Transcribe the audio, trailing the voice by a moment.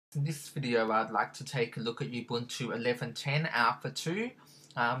In this video, I'd like to take a look at Ubuntu 11.10 Alpha 2.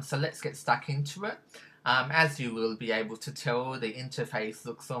 So let's get stuck into it. As you will be able to tell, the interface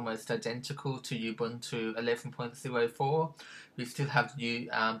looks almost identical to Ubuntu 11.04. We still have the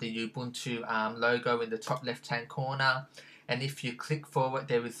Ubuntu logo in the top left-hand corner. And if you click forward,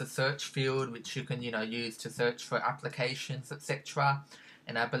 there is a search field which you can use to search for applications, etc.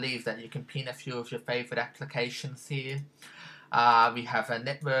 And I believe that you can pin a few of your favorite applications here. We have a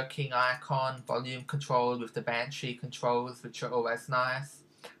networking icon, volume control with the Banshee controls, which are always nice.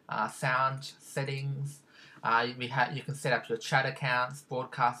 Sound settings. You can set up your chat accounts,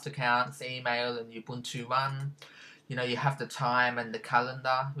 broadcast accounts, email, and Ubuntu One. You have the time and the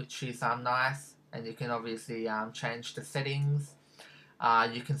calendar, which is nice, and you can obviously change the settings.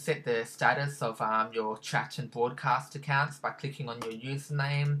 You can set the status of your chat and broadcast accounts by clicking on your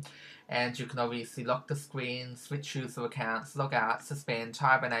username, and you can obviously lock the screen, switch user accounts, log out, suspend,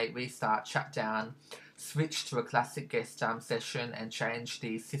 hibernate, restart, shut down, switch to a classic guest session, and change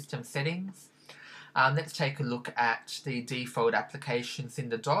the system settings. Let's take a look at the default applications in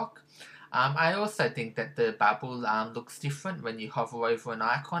the dock. I also think that the bubble looks different when you hover over an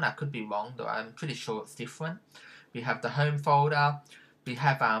icon. I could be wrong, though I'm pretty sure it's different. We have the home folder. We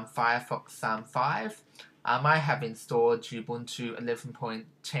have Firefox 5. I have installed Ubuntu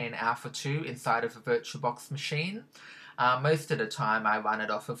 11.10 Alpha 2 inside of a VirtualBox machine. Most of the time I run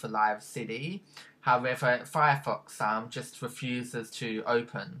it off of a live CD. However, Firefox just refuses to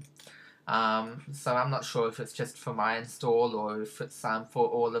open. So I'm not sure if it's just for my install or if it's for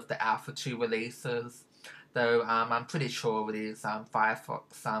all of the Alpha 2 releases. Though I'm pretty sure it is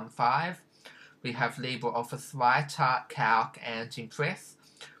Firefox 5. We have LibreOffice Writer, Calc, and Impress,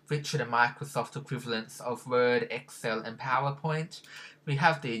 which are the Microsoft equivalents of Word, Excel, and PowerPoint. We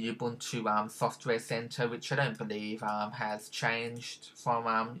have the Ubuntu Software Center, which I don't believe has changed from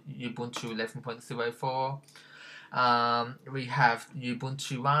Ubuntu 11.04. We have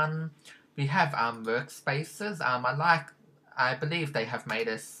Ubuntu One. We have workspaces. I believe they have made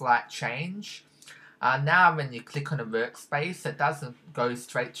a slight change. Now when you click on a workspace, it doesn't go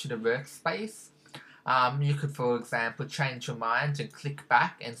straight to the workspace. You could, for example, change your mind and click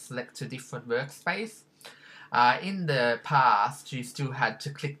back and select a different workspace. In the past, you still had to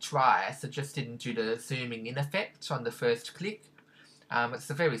click twice. It just didn't do the zooming in effect on the first click.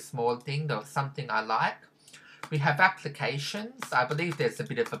 It's a very small thing, though it's something I like. We have applications. I believe there's a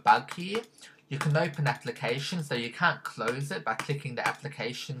bit of a bug here. You can open applications, though you can't close it by clicking the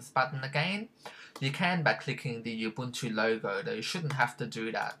applications button again. You can by clicking the Ubuntu logo, though you shouldn't have to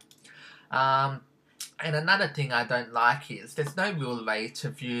do that. And another thing I don't like is there's no real way to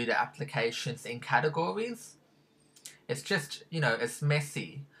view the applications in categories. It's just, it's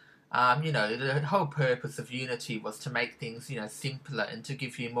messy. The whole purpose of Unity was to make things, simpler and to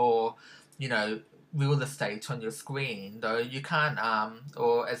give you more, real estate on your screen. Though you can't,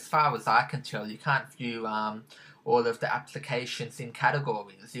 or as far as I can tell, you can't view all of the applications in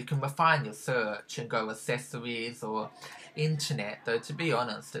categories. You can refine your search and go accessories or internet, though to be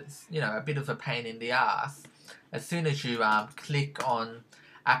honest it's a bit of a pain in the ass. As soon as you click on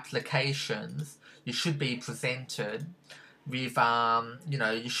applications, you should be presented with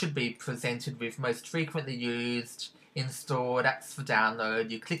most frequently used, installed, apps for download.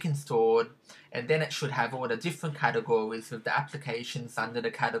 You click installed, and then it should have all the different categories with the applications under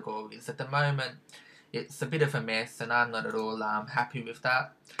the categories. At the moment it's a bit of a mess, and I'm not at all happy with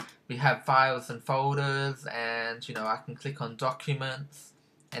that. We have files and folders, and I can click on documents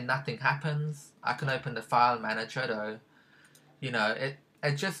and nothing happens. I can open the file manager, though it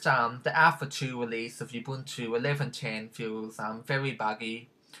just the Alpha 2 release of Ubuntu 11.10 feels very buggy.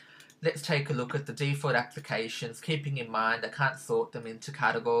 Let's take a look at the default applications, keeping in mind I can't sort them into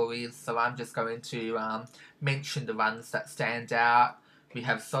categories, so I'm just going to mention the ones that stand out. We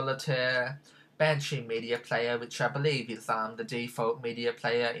have Solitaire, Banshee Media Player, which I believe is the default media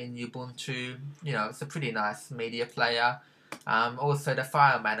player in Ubuntu. It's a pretty nice media player. Also, the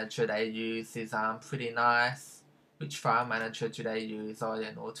file manager they use is pretty nice. Which file manager do they use? Oh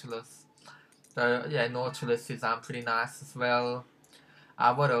yeah, Nautilus. So yeah, Nautilus is pretty nice as well.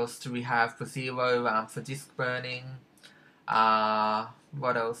 What else do we have? For Zero for disk burning.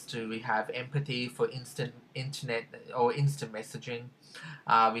 What else do we have? Empathy for instant internet or instant messaging.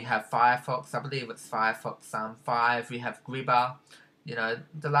 We have Firefox. I believe it's Firefox 5. We have Gribber.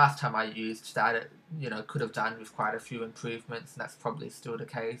 The last time I used that, it could have done with quite a few improvements, and that's probably still the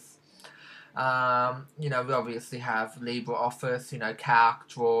case. We obviously have LibreOffice. Calc,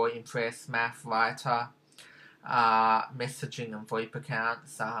 Draw, Impress, Math, Writer. messaging and VoIP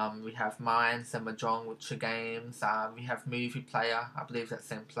accounts. We have Minds and Mahjong, which are games. We have Movie Player. I believe that's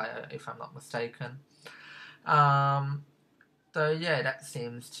MPlayer, if I'm not mistaken. So yeah, that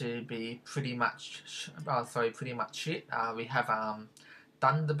seems to be pretty much. Pretty much it. We have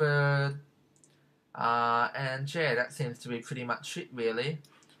Thunderbird. And yeah, that seems to be pretty much it, really.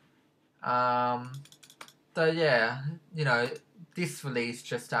 So yeah, you know, this release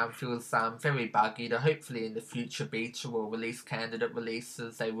just feels very buggy. Though hopefully in the future beta or release candidate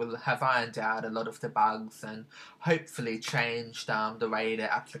releases, they will have ironed out a lot of the bugs and hopefully changed the way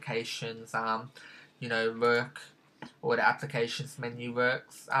the applications work, or the applications menu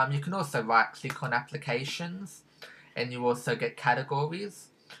works. You can also right click on applications, and you also get categories,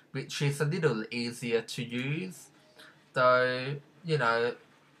 which is a little easier to use. Though, you know,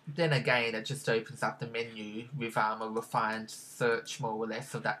 then again, it just opens up the menu with a refined search, more or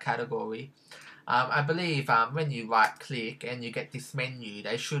less, of that category. I believe when you right click and you get this menu,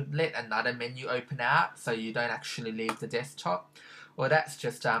 they should let another menu open out so you don't actually leave the desktop. Well, that's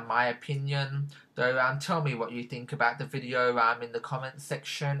just my opinion. Though tell me what you think about the video in the comments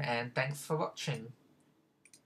section, and thanks for watching.